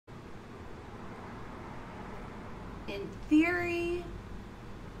in theory,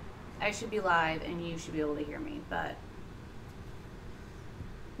 I should be live and you should be able to hear me, but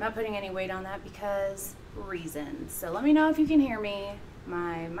I'm not putting any weight on that because reasons. So let me know if you can hear me.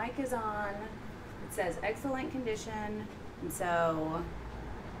 My mic is on. It says excellent condition, and so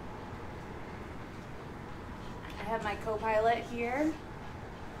I have my co-pilot here,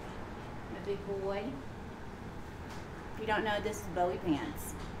 my big boy. If you don't know, this is Bowie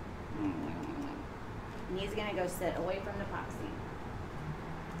Pants. And he's gonna go sit away from the pop seat.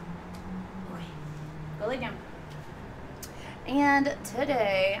 Okay, go lay down. And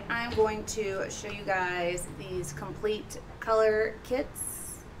today I'm going to show you guys these complete color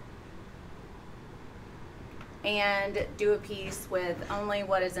kits and do a piece with only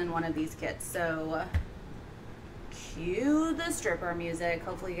what is in one of these kits. So cue the stripper music.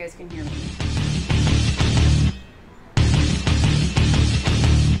 Hopefully you guys can hear me.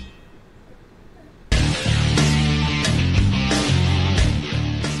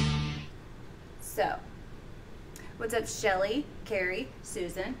 So, what's up, Shelly, Carrie,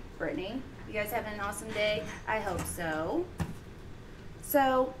 Susan, Brittany? You guys having an awesome day? I hope so.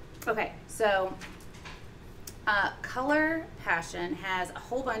 So, okay, so Color Passion has a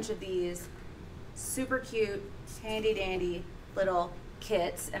whole bunch of these super cute, handy dandy little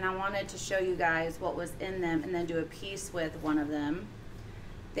kits, and I wanted to show you guys what was in them and then do a piece with one of them.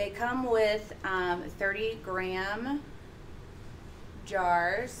 They come with 30-gram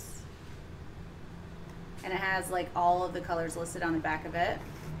jars, and it has like all of the colors listed on the back of it.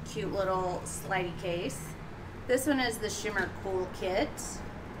 Cute little slidey case. This one is the Shimmer Cool Kit.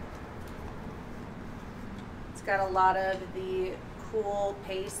 It's got a lot of the cool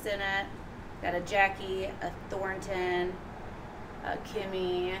paste in it. Got a Jackie, a Thornton, a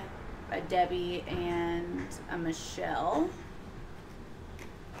Kimmy, a Debbie, and a Michelle.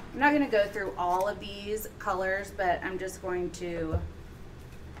 I'm not going to go through all of these colors, but I'm just going to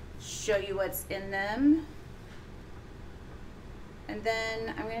show you what's in them. And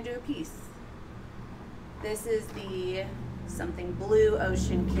then I'm going to do a piece. This is the Something Blue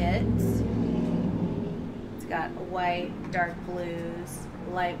Ocean Kit. It's got white, dark blues,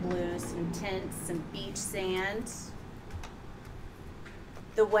 light blues, some tints, some beach sand.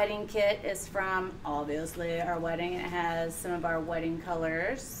 The wedding kit is from, obviously, our wedding. It has some of our wedding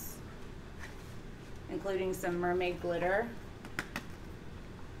colors, including some mermaid glitter,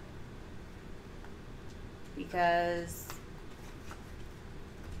 because,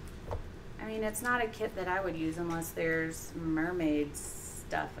 I mean, it's not a kit that I would use unless there's mermaid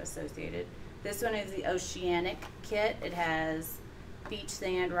stuff associated. This one is the Oceanic kit. It has beach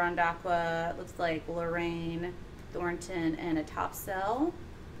sand, Rondaqua, looks like Lorraine, Thornton, and a Topsail.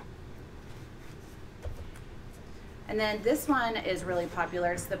 And then this one is really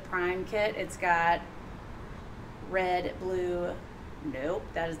popular. It's the Prime kit. It's got red, blue, nope,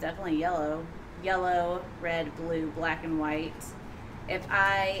 that is definitely yellow. Yellow, red, blue, black, and white. If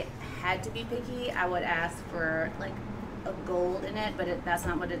I had to be picky, I would ask for like a gold in it, but that's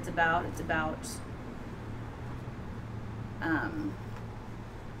not what it's about. It's about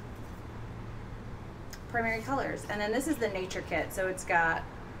primary colors. And then this is the Nature kit. So it's got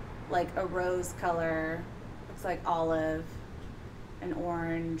like a rose color, looks like olive, an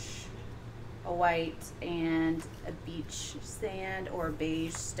orange, a white, and a beach sand or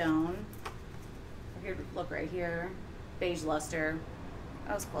beige stone. Here, look right here, beige luster.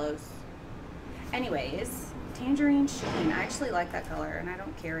 That was close. Anyways, Tangerine Sheen. I actually like that color, and I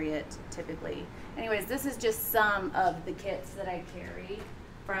don't carry it typically. Anyways, this is just some of the kits that I carry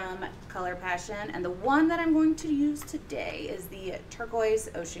from Color Passion, and the one that I'm going to use today is the Turquoise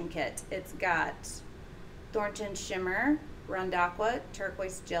Ocean Kit. It's got Thornton Shimmer, Rondaqua,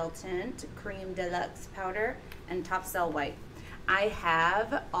 Turquoise Gel Tint, Cream Deluxe Powder, and Topsail White. I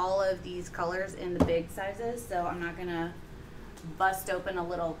have all of these colors in the big sizes, so I'm not gonna bust open a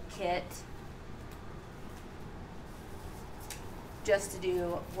little kit just to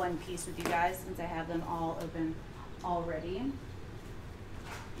do one piece with you guys, since I have them all open already.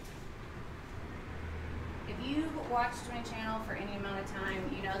 If you've watched my channel for any amount of time,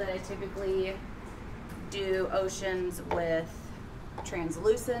 you know that I typically do oceans with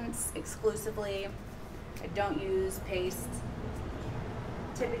translucents exclusively. I don't use paste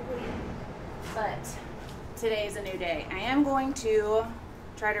typically, but today's a new day. I am going to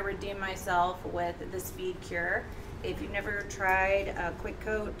try to redeem myself with the Speed Cure. If you've never tried a quick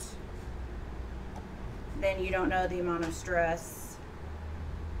coat, then you don't know the amount of stress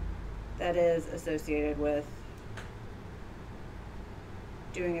that is associated with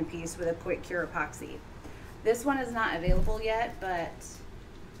doing a piece with a quick cure epoxy. This one is not available yet, but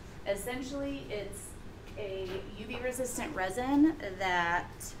essentially it's a UV resistant resin that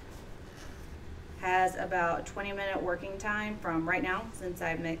has about a 20-minute working time from right now, since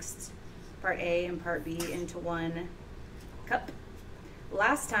I've mixed part A and part B into one cup.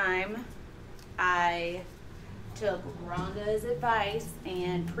 Last time I took Rhonda's advice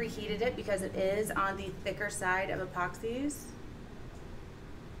and preheated it because it is on the thicker side of epoxies.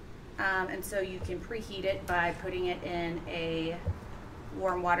 And so you can preheat it by putting it in a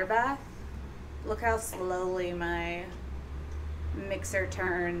warm water bath. Look how slowly my mixer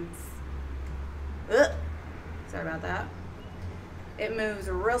turns. Ugh. Sorry about that. It moves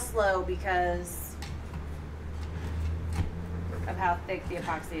real slow because of how thick the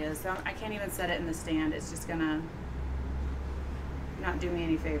epoxy is. So I can't even set it in the stand. It's just gonna not do me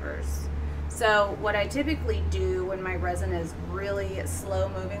any favors. So what I typically do when my resin is really slow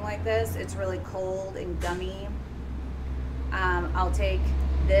moving like this, it's really cold and gummy, I'll take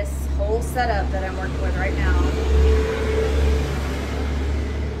this whole setup that I'm working with right now.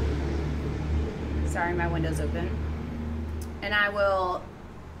 Sorry, my window's open. And I will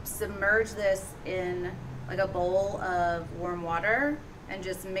submerge this in like a bowl of warm water and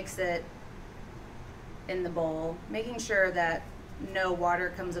just mix it in the bowl, making sure that no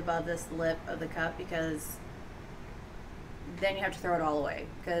water comes above this lip of the cup, because then you have to throw it all away,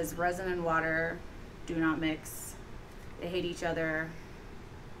 because resin and water do not mix. They hate each other.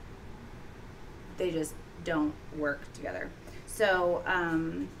 They just don't work together. So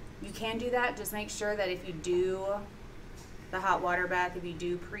you can do that. Just make sure that if you do the hot water bath, if you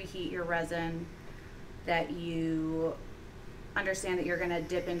do preheat your resin, that you understand that you're going to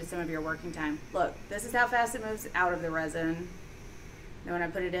dip into some of your working time. Look, this is how fast it moves out of the resin. And when I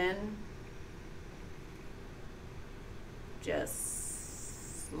put it in,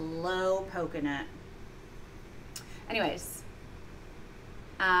 just slow poking it. Anyways,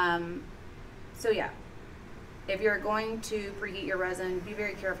 so yeah, if you're going to preheat your resin, be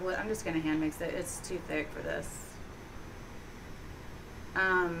very careful with, I'm just going to hand mix it. It's too thick for this.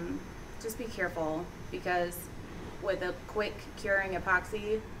 Just be careful, because with a quick curing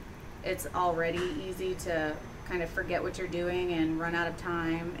epoxy, it's already easy to kind of forget what you're doing and run out of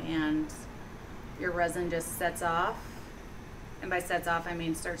time, and your resin just sets off. And by sets off, I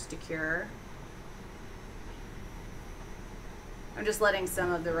mean starts to cure. I'm just letting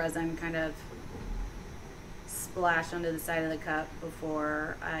some of the resin kind of splash onto the side of the cup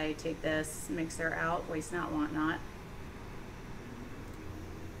before I take this mixer out. Waste not, want not.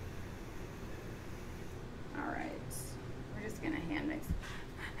 All right, we're just gonna hand mix.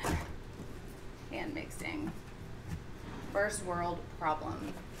 Hand mixing. First world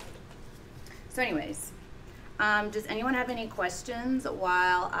problem. So anyways, does anyone have any questions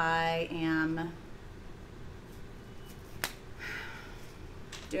while I am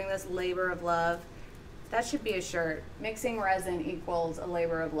doing this labor of love? That should be a shirt. Mixing resin equals a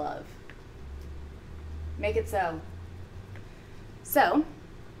labor of love. Make it so. So,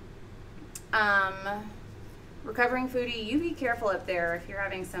 recovering foodie, you be careful up there if you're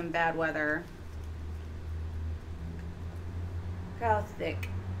having some bad weather. Look how thick.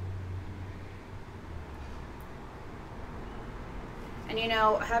 And you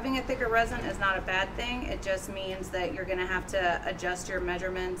know, having a thicker resin is not a bad thing. It just means that you're gonna have to adjust your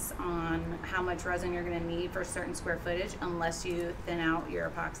measurements on how much resin you're gonna need for certain square footage unless you thin out your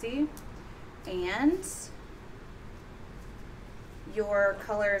epoxy. And your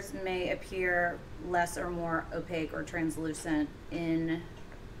colors may appear less or more opaque or translucent in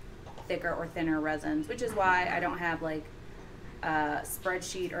thicker or thinner resins, which is why I don't have like a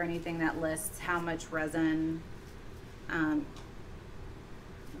spreadsheet or anything that lists how much resin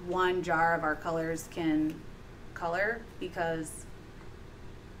one jar of our colors can color, because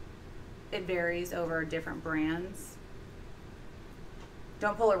it varies over different brands.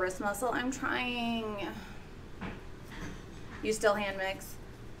 Don't pull a wrist muscle. I'm trying. You still hand mix?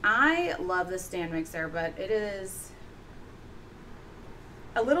 I love this stand mixer, but it is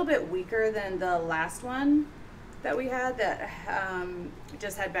a little bit weaker than the last one that we had that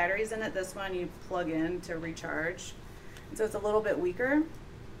just had batteries in it. This one you plug in to recharge. And so it's a little bit weaker.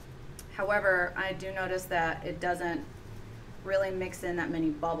 However, I do notice that it doesn't really mix in that many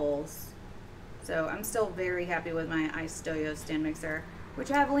bubbles. So I'm still very happy with my Istoyo stand mixer,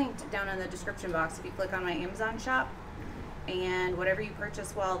 which I have linked down in the description box if you click on my Amazon shop. And whatever you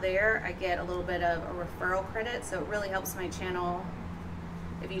purchase while there, I get a little bit of a referral credit, so it really helps my channel.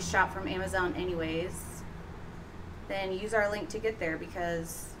 If you shop from Amazon anyways, then use our link to get there,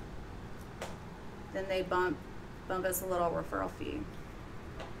 because then they bump us a little referral fee.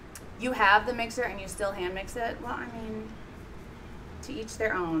 You have the mixer and you still hand mix it? Well, I mean, to each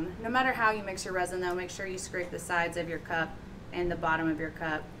their own. No matter how you mix your resin though, make sure you scrape the sides of your cup and the bottom of your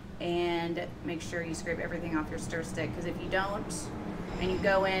cup, and make sure you scrape everything off your stir stick, because if you don't and you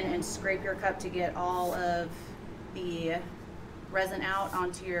go in and scrape your cup to get all of the resin out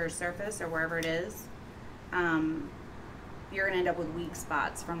onto your surface or wherever it is, you're gonna end up with weak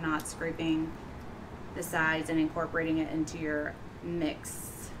spots from not scraping the sides and incorporating it into your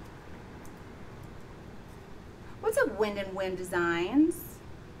mix. What's up, Wind and Whim Designs?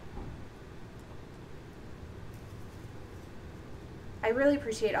 I really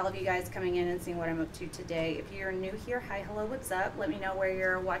appreciate all of you guys coming in and seeing what I'm up to today. If you're new here, hi, hello, what's up? Let me know where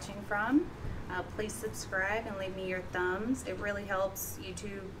you're watching from. Please subscribe and leave me your thumbs. It really helps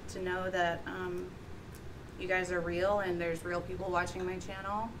YouTube to know that you guys are real and there's real people watching my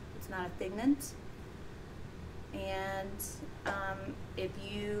channel. It's not a figment. And if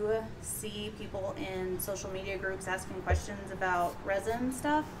you see people in social media groups asking questions about resin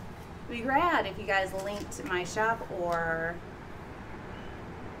stuff, it'd be rad if you guys linked my shop or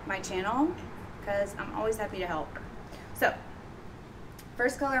my channel, because I'm always happy to help. So,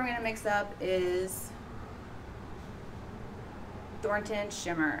 first color I'm going to mix up is Thornton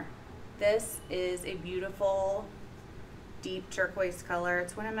Shimmer. This is a beautiful deep turquoise color.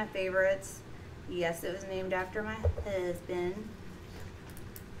 It's one of my favorites. Yes, it was named after my husband.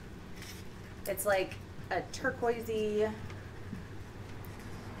 It's like a turquoisey,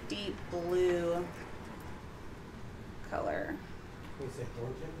 deep blue color. You say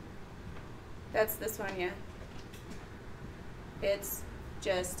Thornton? That's this one, yeah. It's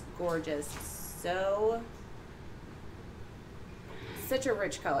just gorgeous. So, such a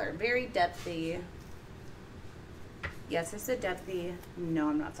rich color. Very depthy. Yes, I said depthy. No,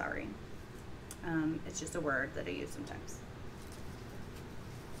 I'm not sorry. It's just a word that I use sometimes.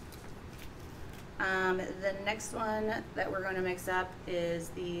 The next one that we're going to mix up is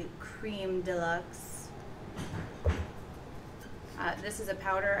the Cream Deluxe. This is a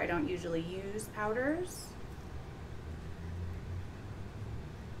powder. I don't usually use powders.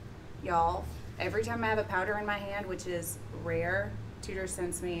 Y'all, every time I have a powder in my hand, which is rare, Tutor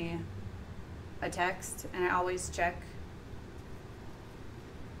sends me a text, and I always check.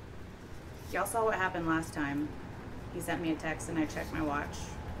 Y'all saw what happened last time. He sent me a text and I checked my watch.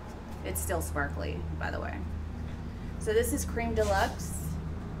 It's still sparkly, by the way. So this is Cream Deluxe.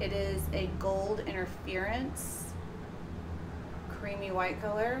 It is a gold interference, creamy white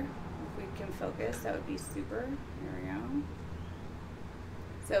color. If we can focus, that would be super. Here we go.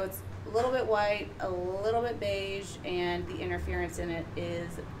 So it's a little bit white, a little bit beige, and the interference in it is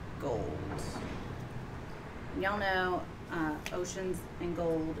gold. Y'all know oceans and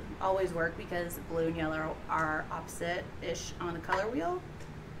gold always work because blue and yellow are opposite-ish on the color wheel.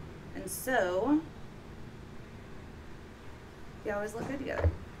 And so, they always look good together.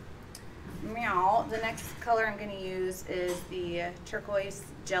 Meow. The next color I'm going to use is the Turquoise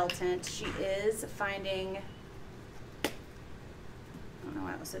Gel Tint. She is finding, I don't know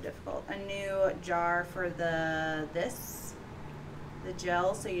why it was so difficult, a new jar for the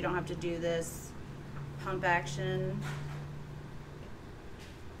gel, so you don't have to do this pump action.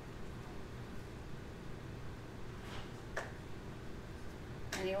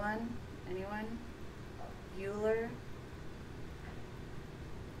 Anyone? Anyone? Bueller?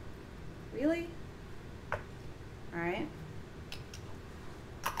 Really? Alright.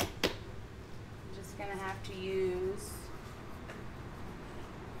 I'm just gonna have to use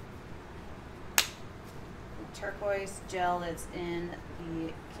the turquoise gel that's in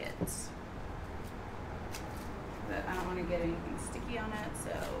the kit. But I don't want to get anything sticky on it,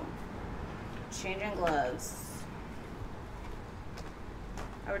 so changing gloves.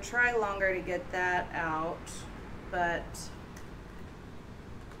 I would try longer to get that out, but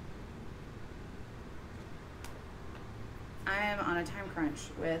I am on a time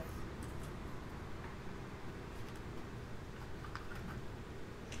crunch with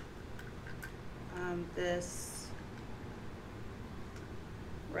this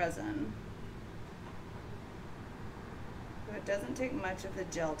resin. So it doesn't take much of the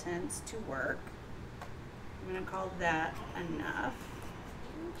gel tints to work. I'm going to call that enough.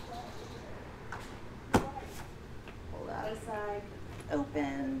 Pull that aside,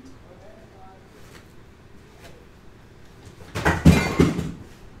 opened.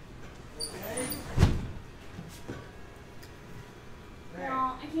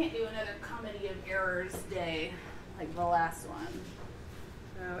 Well, I can't do another comedy of errors day like the last one.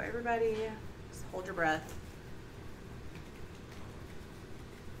 So everybody, just hold your breath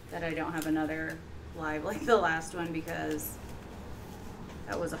that I don't have another live like the last one, because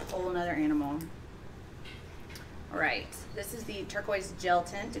that was a whole nother animal. All right, this is the Turquoise gel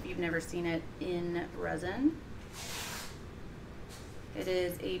tint if you've never seen it in resin. It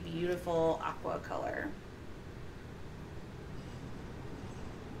is a beautiful aqua color.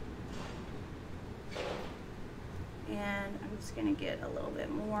 And I'm just gonna get a little bit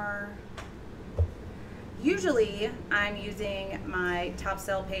more. Usually I'm using my top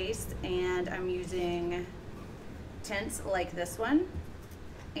cell paste and I'm using tints like this one.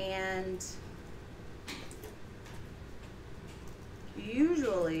 And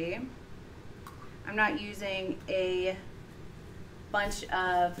usually I'm not using a bunch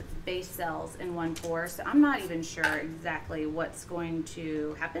of base cells in one pour, so I'm not even sure exactly what's going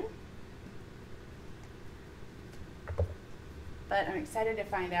to happen. But I'm excited to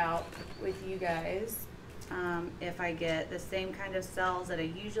find out with you guys if I get the same kind of cells that I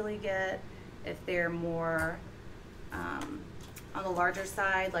usually get, if they're more on the larger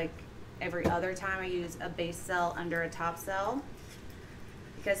side, like every other time I use a base cell under a top cell.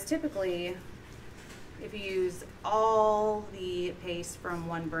 Because typically, if you use all the paste from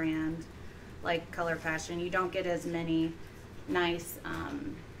one brand, like Color Passion, you don't get as many nice,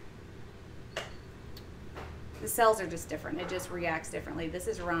 the cells are just different. It just reacts differently. This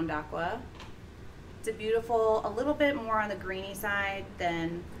is Round Aqua. It's a beautiful, a little bit more on the greeny side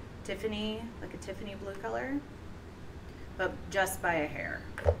than Tiffany, like a Tiffany blue color, but just by a hair.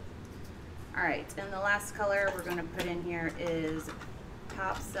 All right, and the last color we're gonna put in here is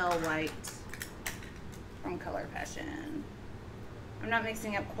Top Cell White from Color Passion. I'm not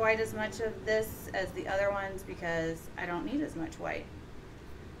mixing up quite as much of this as the other ones because I don't need as much white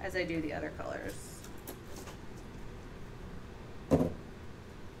as I do the other colors.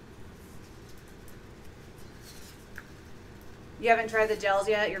 You haven't tried the gels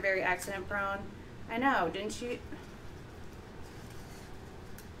yet? You're very accident prone. I know, didn't you?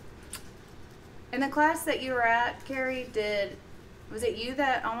 In the class that you were at, Carrie, was it you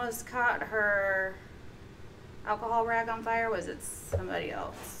that almost caught her alcohol rag on fire? Or was it somebody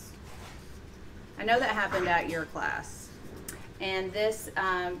else? I know that happened at your class. And this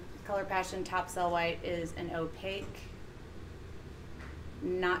Color Passion Top Cell White is an opaque,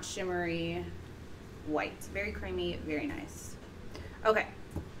 not shimmery white. Very creamy, very nice. Okay,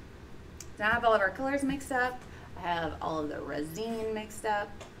 now I have all of our colors mixed up. I have all of the resin mixed up.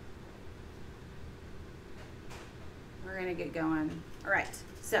 We're gonna get going. All right,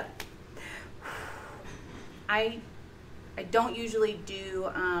 so I don't usually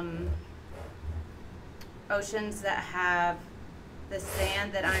do oceans that have the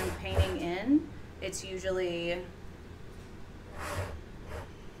sand that I'm painting in. It's usually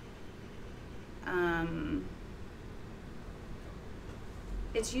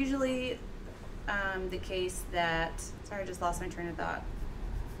the case that, sorry, I just lost my train of thought.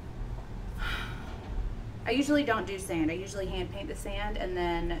 I usually don't do sand. I usually hand paint the sand and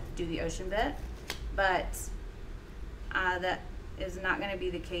then do the ocean bit, but that is not going to be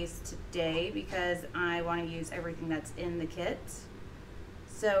the case today because I want to use everything that's in the kit.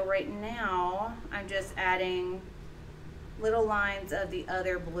 So right now I'm just adding little lines of the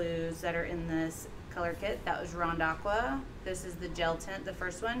other blues that are in this color kit. That was Round Aqua. This is the gel tint, the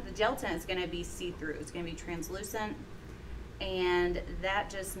first one. The gel tint is going to be see-through. It's going to be translucent, and that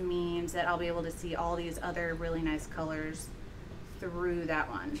just means that I'll be able to see all these other really nice colors through that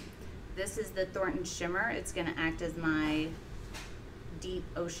one. This is the Thornton Shimmer. It's going to act as my deep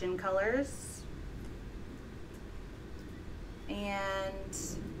ocean colors. And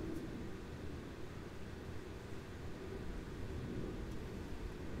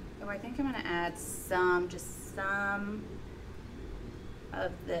oh, I think I'm going to add just some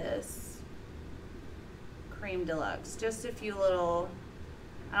of this Cream Deluxe. Just a few little,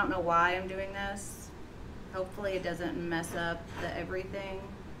 I don't know why I'm doing this. Hopefully it doesn't mess up the everything,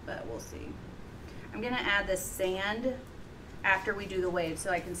 but we'll see. I'm going to add the sand after we do the wave so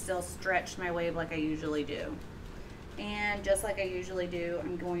I can still stretch my wave like I usually do. And just like I usually do,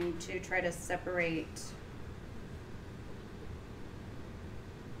 I'm going to try to separate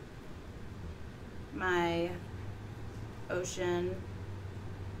my ocean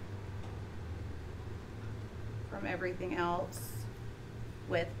from everything else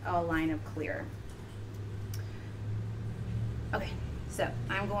with a line of clear. Okay, so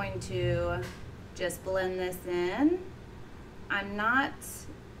I'm going to just blend this in. I'm not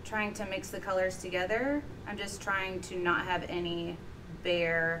trying to mix the colors together. I'm just trying to not have any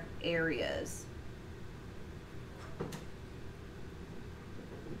bare areas.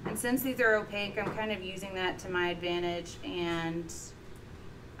 And since these are opaque, I'm kind of using that to my advantage, and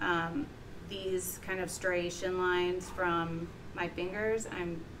these kind of striation lines from my fingers,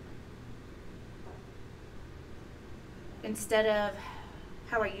 I'm instead of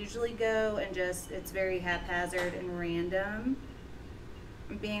how I usually go and just, it's very haphazard and random,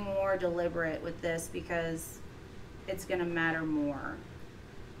 I'm being more deliberate with this because it's gonna matter more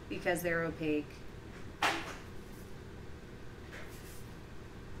because they're opaque.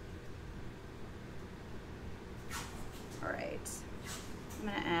 All right, I'm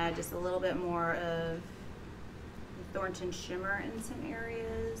gonna add just a little bit more of the Thornton shimmer in some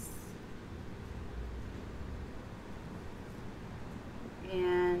areas.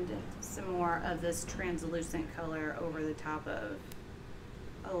 And some more of this translucent color over the top of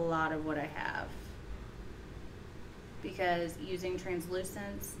a lot of what I have. Because using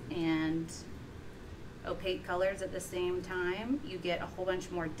translucents and opaque colors at the same time, you get a whole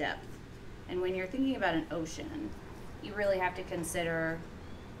bunch more depth. And when you're thinking about an ocean, you really have to consider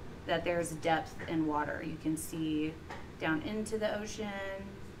that there's depth in water. You can see down into the ocean.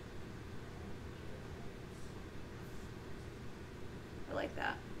 Like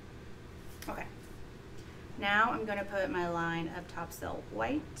that. Okay. Now I'm going to put my line of top cell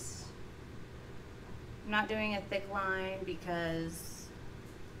white. I'm not doing a thick line because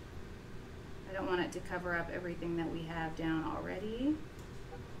I don't want it to cover up everything that we have down already.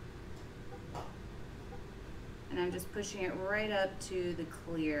 And I'm just pushing it right up to the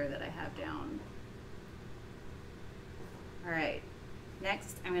clear that I have down. All right.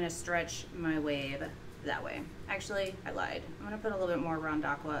 Next, I'm going to stretch my wave that way. Actually, I lied. I'm gonna put a little bit more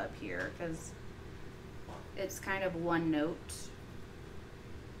Rondaqua up here because it's kind of one note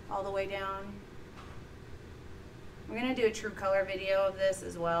all the way down. I'm gonna do a true color video of this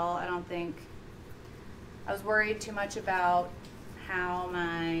as well. I was worried too much about how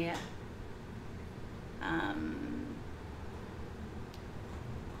my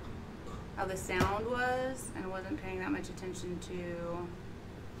how the sound was and wasn't paying that much attention to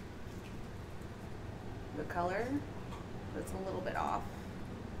the color. That's a little bit off.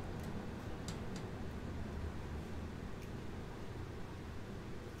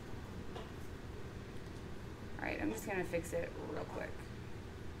 All right, I'm just gonna fix it real quick.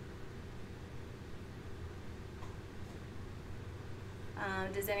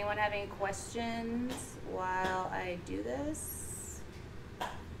 Does anyone have any questions while I do this?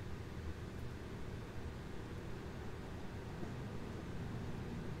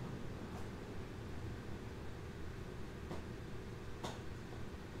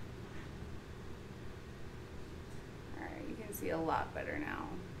 See a lot better now.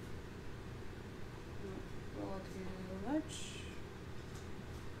 A little too much.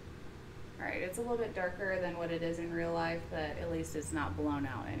 All right, it's a little bit darker than what it is in real life, but at least it's not blown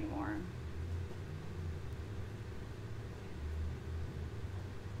out anymore.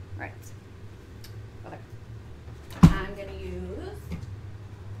 Right. Okay. I'm gonna use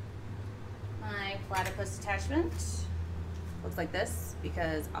my platypus attachment. Looks like this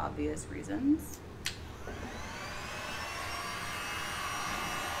because obvious reasons.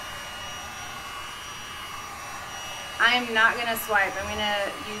 I'm not gonna swipe. I'm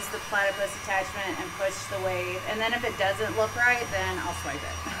gonna use the platypus attachment and push the wave. And then if it doesn't look right, then I'll swipe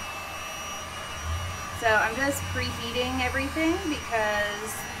it. So I'm just preheating everything because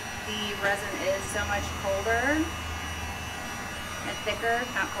the resin is so much colder and thicker,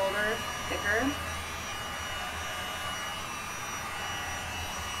 not colder, thicker.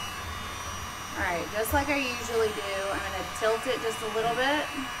 All right, just like I usually do, I'm gonna tilt it just a little bit.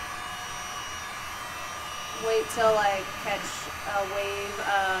 Wait till I catch a wave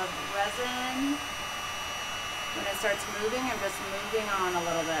of resin. When it starts moving, I'm just moving on a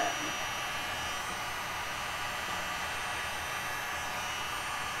little bit.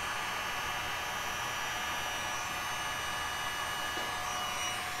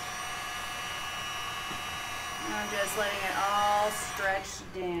 And I'm just letting it all stretch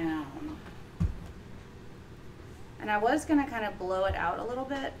down. And I was gonna kind of blow it out a little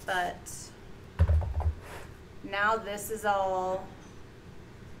bit, but now this is all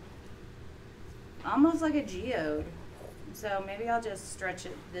almost like a geode. So maybe I'll just stretch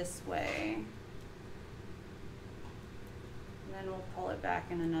it this way. And then we'll pull it back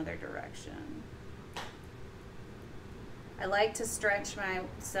in another direction. I like to stretch my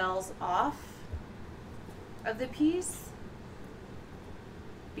cells off of the piece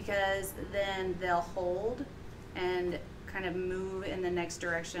because then they'll hold and kind of move in the next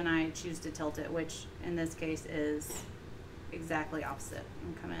direction I choose to tilt it, which in this case is exactly opposite.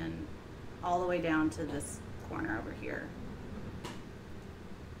 I'm coming all the way down to this corner over here.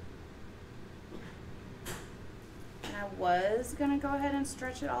 And I was gonna go ahead and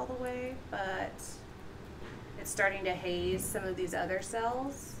stretch it all the way, but it's starting to haze some of these other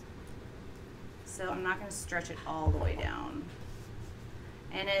cells. So so I'm not going to stretch it all the way down.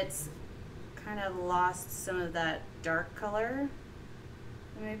 And it's kind of lost some of that dark color.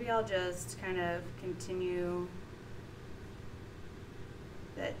 Maybe I'll just kind of continue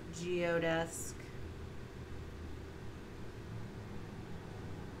that geodesque.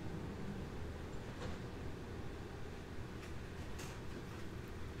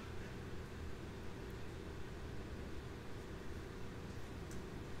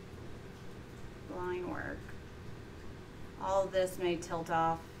 Line work. All of this may tilt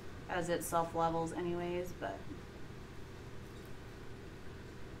off as it self-levels anyways, but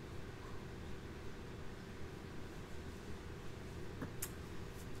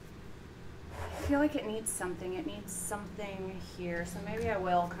I feel like it needs something. It needs something here, so maybe I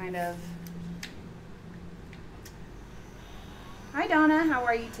will kind of... Hi Donna, how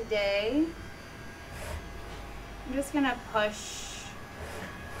are you today? I'm just gonna push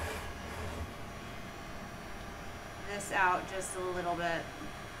this out just a little bit.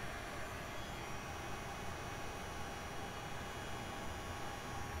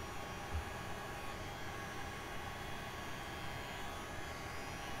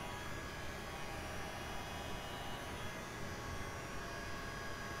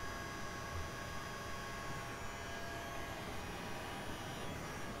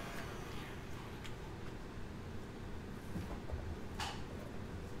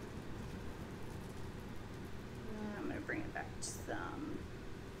 Some.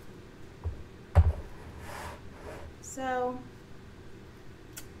 So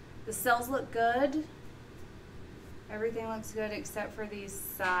the cells look good. Everything looks good except for these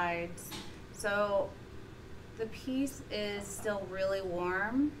sides. So the piece is still really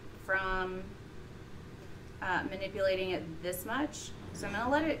warm from manipulating it this much. So I'm gonna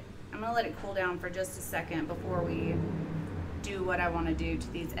let it cool down for just a second before we do what I want to do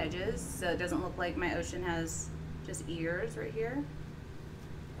to these edges, so it doesn't look like my ocean has just ears right here.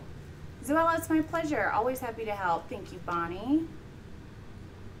 Zoella, it's my pleasure. Always happy to help. Thank you, Bonnie.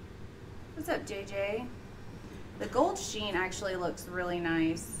 What's up, JJ? The gold sheen actually looks really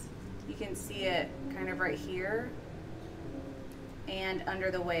nice. You can see it kind of right here and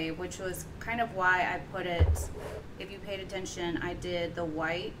under the wave, which was kind of why I put it, if you paid attention, I did the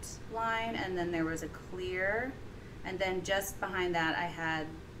white line and then there was a clear, and then just behind that I had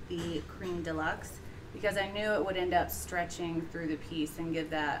the cream deluxe, because I knew it would end up stretching through the piece and give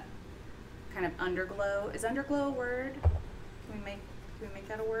that kind of underglow. Is underglow a word? Can we make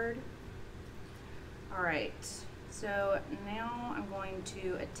that a word? All right, so now I'm going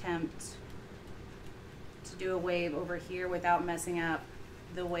to attempt to do a wave over here without messing up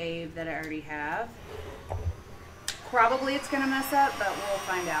the wave that I already have. Probably it's gonna mess up, but we'll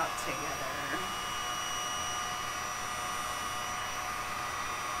find out together.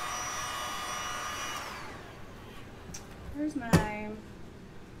 Here's my,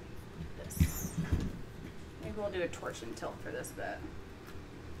 this. Maybe we'll do a torch and tilt for this bit.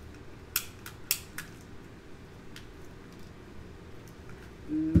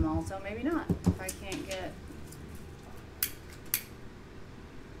 Also, maybe not. If I can't get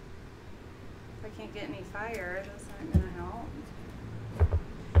any fire, that's not gonna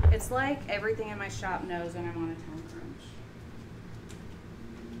help. It's like everything in my shop knows when I'm on a time crunch.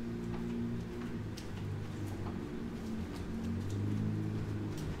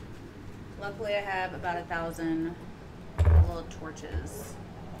 Luckily I have about 1,000 little torches.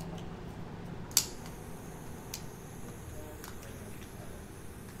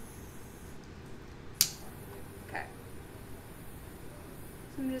 Okay.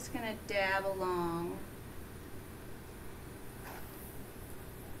 So I'm just gonna dab along.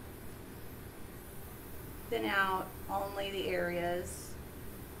 Thin out only the areas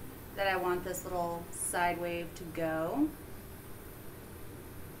that I want this little side wave to go.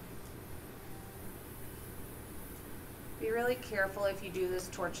 Be really careful if you do this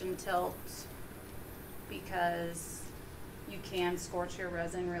torch and tilt, because you can scorch your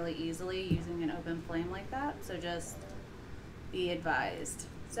resin really easily using an open flame like that, so just be advised.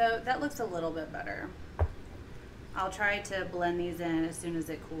 So that looks a little bit better. I'll try to blend these in as soon as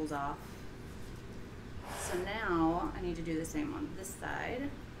it cools off. So now I need to do the same on this side.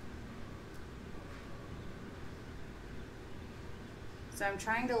 So I'm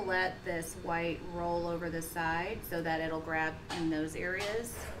trying to let this white roll over the side so that it'll grab in those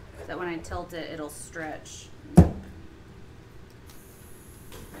areas, so that when I tilt it, it'll stretch.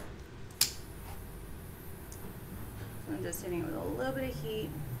 I'm just hitting it with a little bit of heat.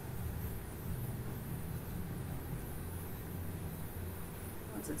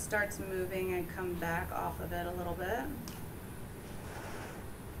 Once it starts moving, I come back off of it a little bit.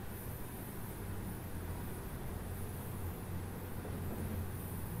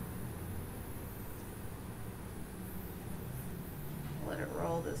 let it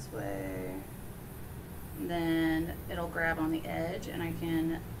roll this way. And then it'll grab on the edge and I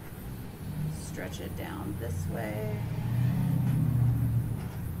can stretch it down this way.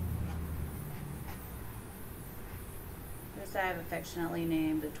 This I've affectionately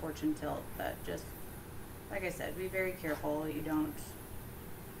named the torch and tilt, but just like I said, be very careful you don't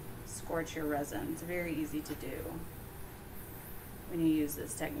scorch your resin. It's very easy to do when you use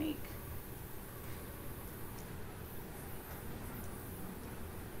this technique.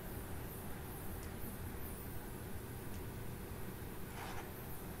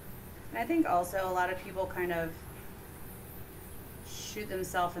 And I think also a lot of people kind of shoot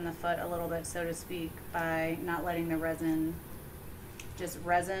themselves in the foot a little bit, so to speak, by not letting the resin just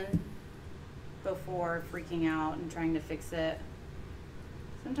resin before freaking out and trying to fix it.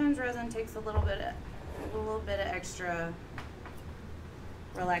 Sometimes resin takes a little bit of extra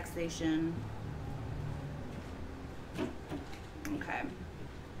relaxation. Okay.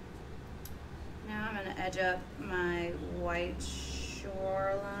 Now I'm going to edge up my white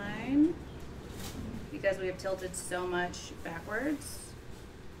shoreline because we have tilted so much backwards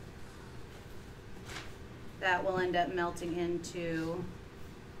that will end up melting into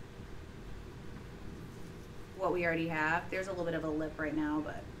what we already have. There's a little bit of a lip right now,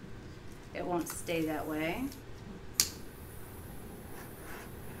 but it won't stay that way.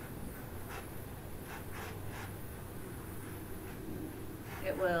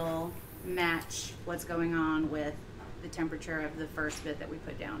 It will match what's going on with the temperature of the first bit that we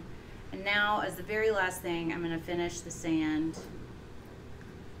put down. And now, as the very last thing, I'm going to finish the sand.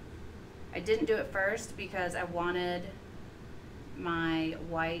 I didn't do it first because I wanted my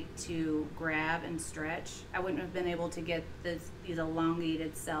white to grab and stretch. I wouldn't have been able to get these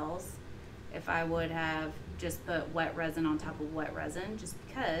elongated cells if I would have just put wet resin on top of wet resin, just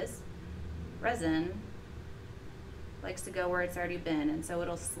because resin likes to go where it's already been, and so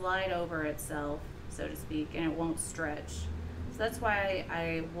it'll slide over itself, so to speak, and it won't stretch. So that's why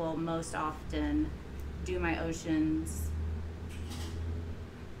I will most often do my oceans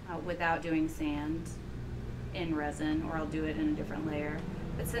without doing sand in resin, or I'll do it in a different layer.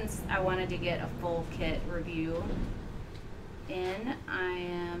 But since I wanted to get a full kit review in, I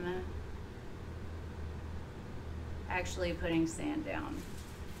am actually putting sand down.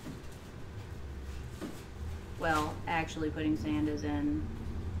 Well, actually putting sand is in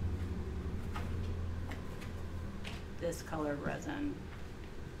this colored resin.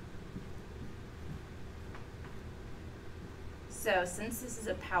 So since this is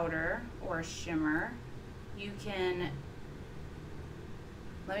a powder or a shimmer, you can,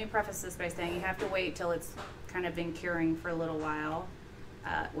 let me preface this by saying you have to wait till it's kind of been curing for a little while,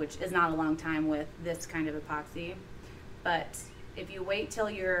 which is not a long time with this kind of epoxy. But if you wait till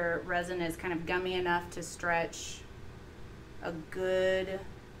your resin is kind of gummy enough to stretch a good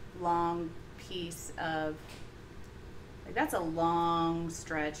long piece of, like, that's a long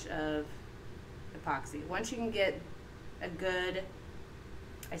stretch of epoxy. Once you can get a good,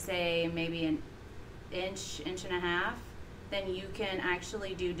 I say maybe an inch and a half, then you can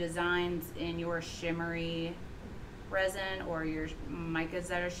actually do designs in your shimmery resin or your micas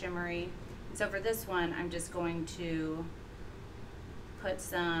that are shimmery. So for this one, I'm just going to put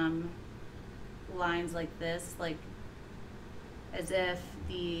some lines like this, like as if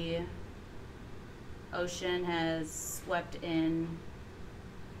the ocean has swept in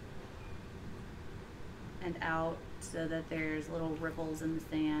and out, so that there's little ripples in the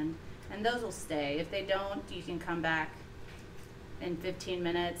sand, and those will stay. If they don't, you can come back in 15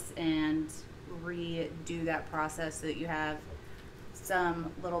 minutes and redo that process so that you have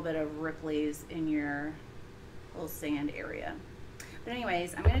some little bit of ripples in your little sand area. But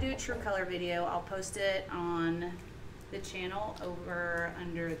anyways, I'm going to do a true color video. I'll post it on the channel over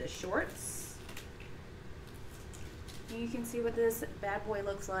under the shorts. You can see what this bad boy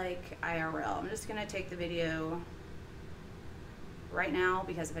looks like IRL. I'm just going to take the video right now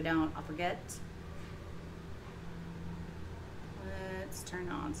because if I don't, I'll forget. Let's turn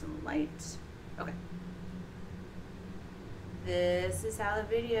on some light. Okay. This is how the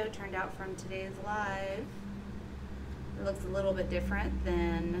video turned out from today's live. It looks a little bit different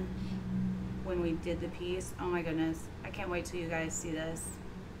than when we did the piece. Oh my goodness, I can't wait till you guys see this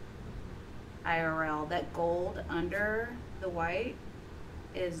IRL. That gold under the white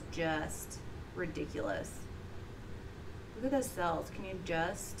is just ridiculous. Look at those cells. Can you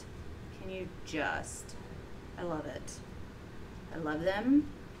just, I love it. I love them.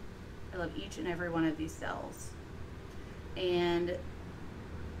 I love each and every one of these cells. And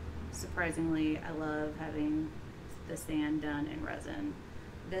surprisingly, I love having the sand done in resin.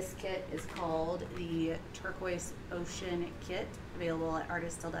 This kit is called the Turquoise Ocean Kit, available at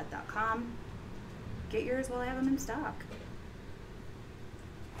artisttilldeath.com. Get yours while I have them in stock.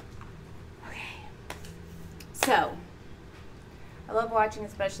 Okay. So, I love watching,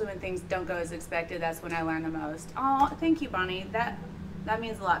 especially when things don't go as expected. That's when I learn the most. Oh, thank you, Bonnie. That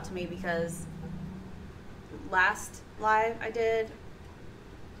means a lot to me, because last live I did,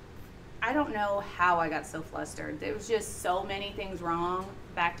 I don't know how I got so flustered. There was just so many things wrong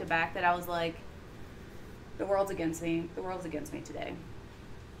back to back that I was like, the world's against me. The world's against me today.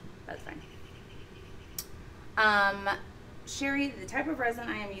 That's fine. Sherry, the type of resin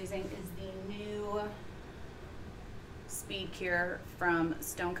I am using is the new Speed Cure from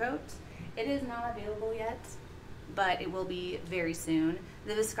STONECOAT. It is not available yet, but it will be very soon.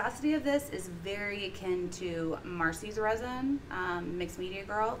 The viscosity of this is very akin to Marcy's resin, Mixed Media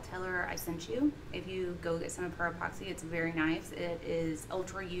Girl. Tell her I sent you. If you go get some of her epoxy, it's very nice. It is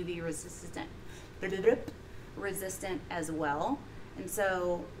ultra UV resistant as well. And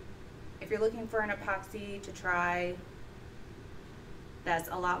so if you're looking for an epoxy to try that's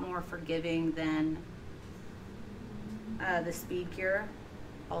a lot more forgiving than the Speed Cure,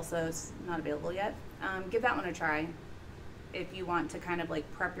 also it's not available yet, give that one a try if you want to kind of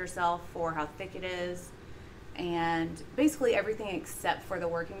like prep yourself for how thick it is. And basically everything except for the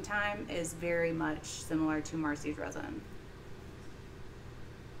working time is very much similar to Marcy's resin.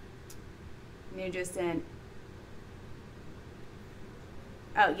 New just in.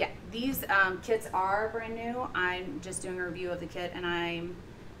 Oh yeah, these kits are brand new. I'm just doing a review of the kit and I'm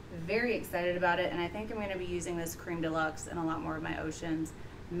very excited about it, and I think I'm going to be using this Cream Deluxe in a lot more of my oceans.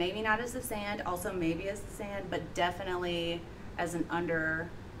 Maybe not as the sand, also maybe as the sand, but definitely as an under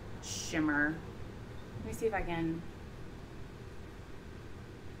shimmer. Let me see if I can.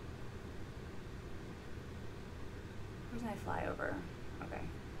 Where's my flyover? Okay,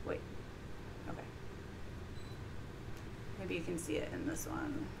 wait, okay. Maybe you can see it in this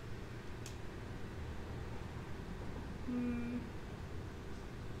one.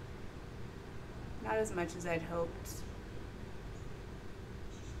 Not as much as I'd hoped.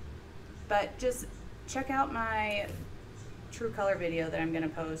 But just check out my True Color video that I'm going to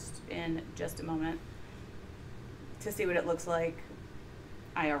post in just a moment to see what it looks like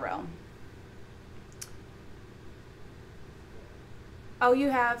IRL. Oh, you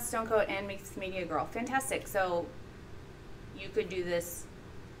have STONECOAT and Mixed Media Girl. Fantastic. So you could do this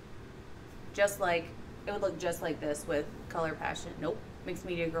just like, it would look just like this with Color Passion. Nope. Mixed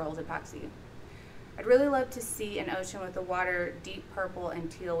Media Girl's epoxy. I'd really love to see an ocean with the water deep purple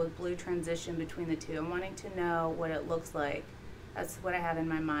and teal with blue transition between the two. I'm wanting to know what it looks like. That's what I have in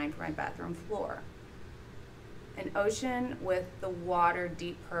my mind for my bathroom floor. An ocean with the water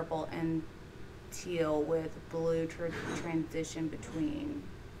deep purple and teal with blue transition between.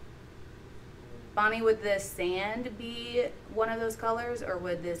 Bonnie, would the sand be one of those colors, or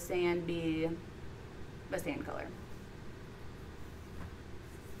would the sand be a sand color?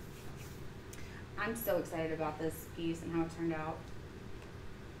 I'm so excited about this piece and how it turned out.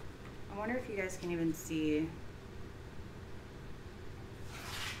 I wonder if you guys can even see.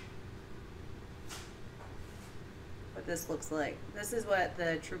 What this looks like. This is what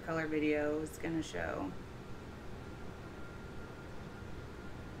the True Color video is going to show.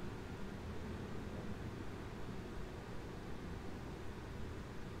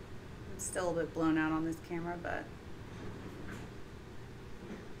 It's still a bit blown out on this camera, but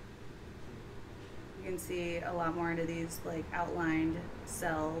you can see a lot more into these like outlined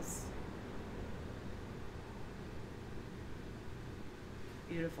cells.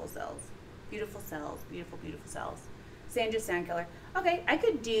 Beautiful cells. Beautiful cells. Beautiful, beautiful cells. Sand, just sand color. Okay, I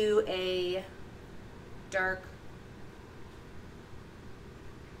could do a dark.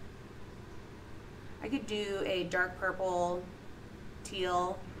 I could do a dark purple,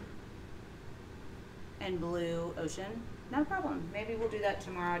 teal, and blue ocean. No problem. Maybe we'll do that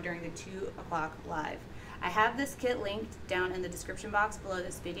tomorrow during the 2 o'clock live. I have this kit linked down in the description box below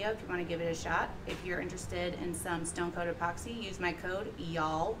this video if you want to give it a shot. If you're interested in some STONECOAT epoxy, use my code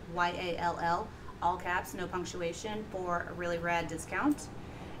YALL, Y-A-L-L, all caps, no punctuation, for a really rad discount.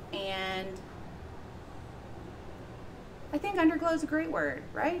 And I think underglow is a great word,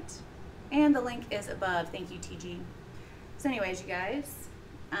 right? And the link is above. Thank you, TG. So anyways, you guys,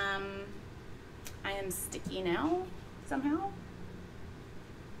 I am sticky now somehow.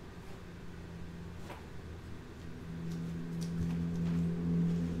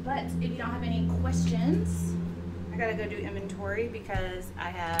 But if you don't have any questions, I gotta go do inventory because I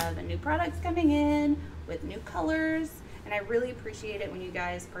have new products coming in with new colors, and I really appreciate it when you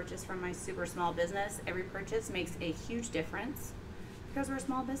guys purchase from my super small business. Every purchase makes a huge difference because we're a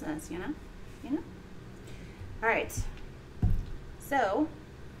small business, you know? All right. So,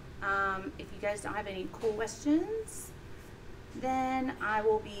 if you guys don't have any questions, then I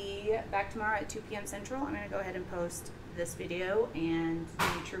will be back tomorrow at 2 p.m. Central. I'm going to go ahead and post this video and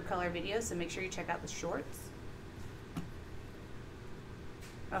the true color video, so make sure you check out the shorts.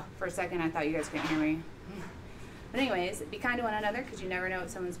 Oh, for a second I thought you guys couldn't hear me. But anyways, be kind to one another because you never know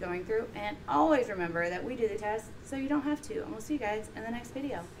what someone's going through. And always remember that we do the test so you don't have to. And we'll see you guys in the next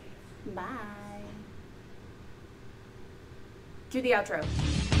video. Bye. Do the outro.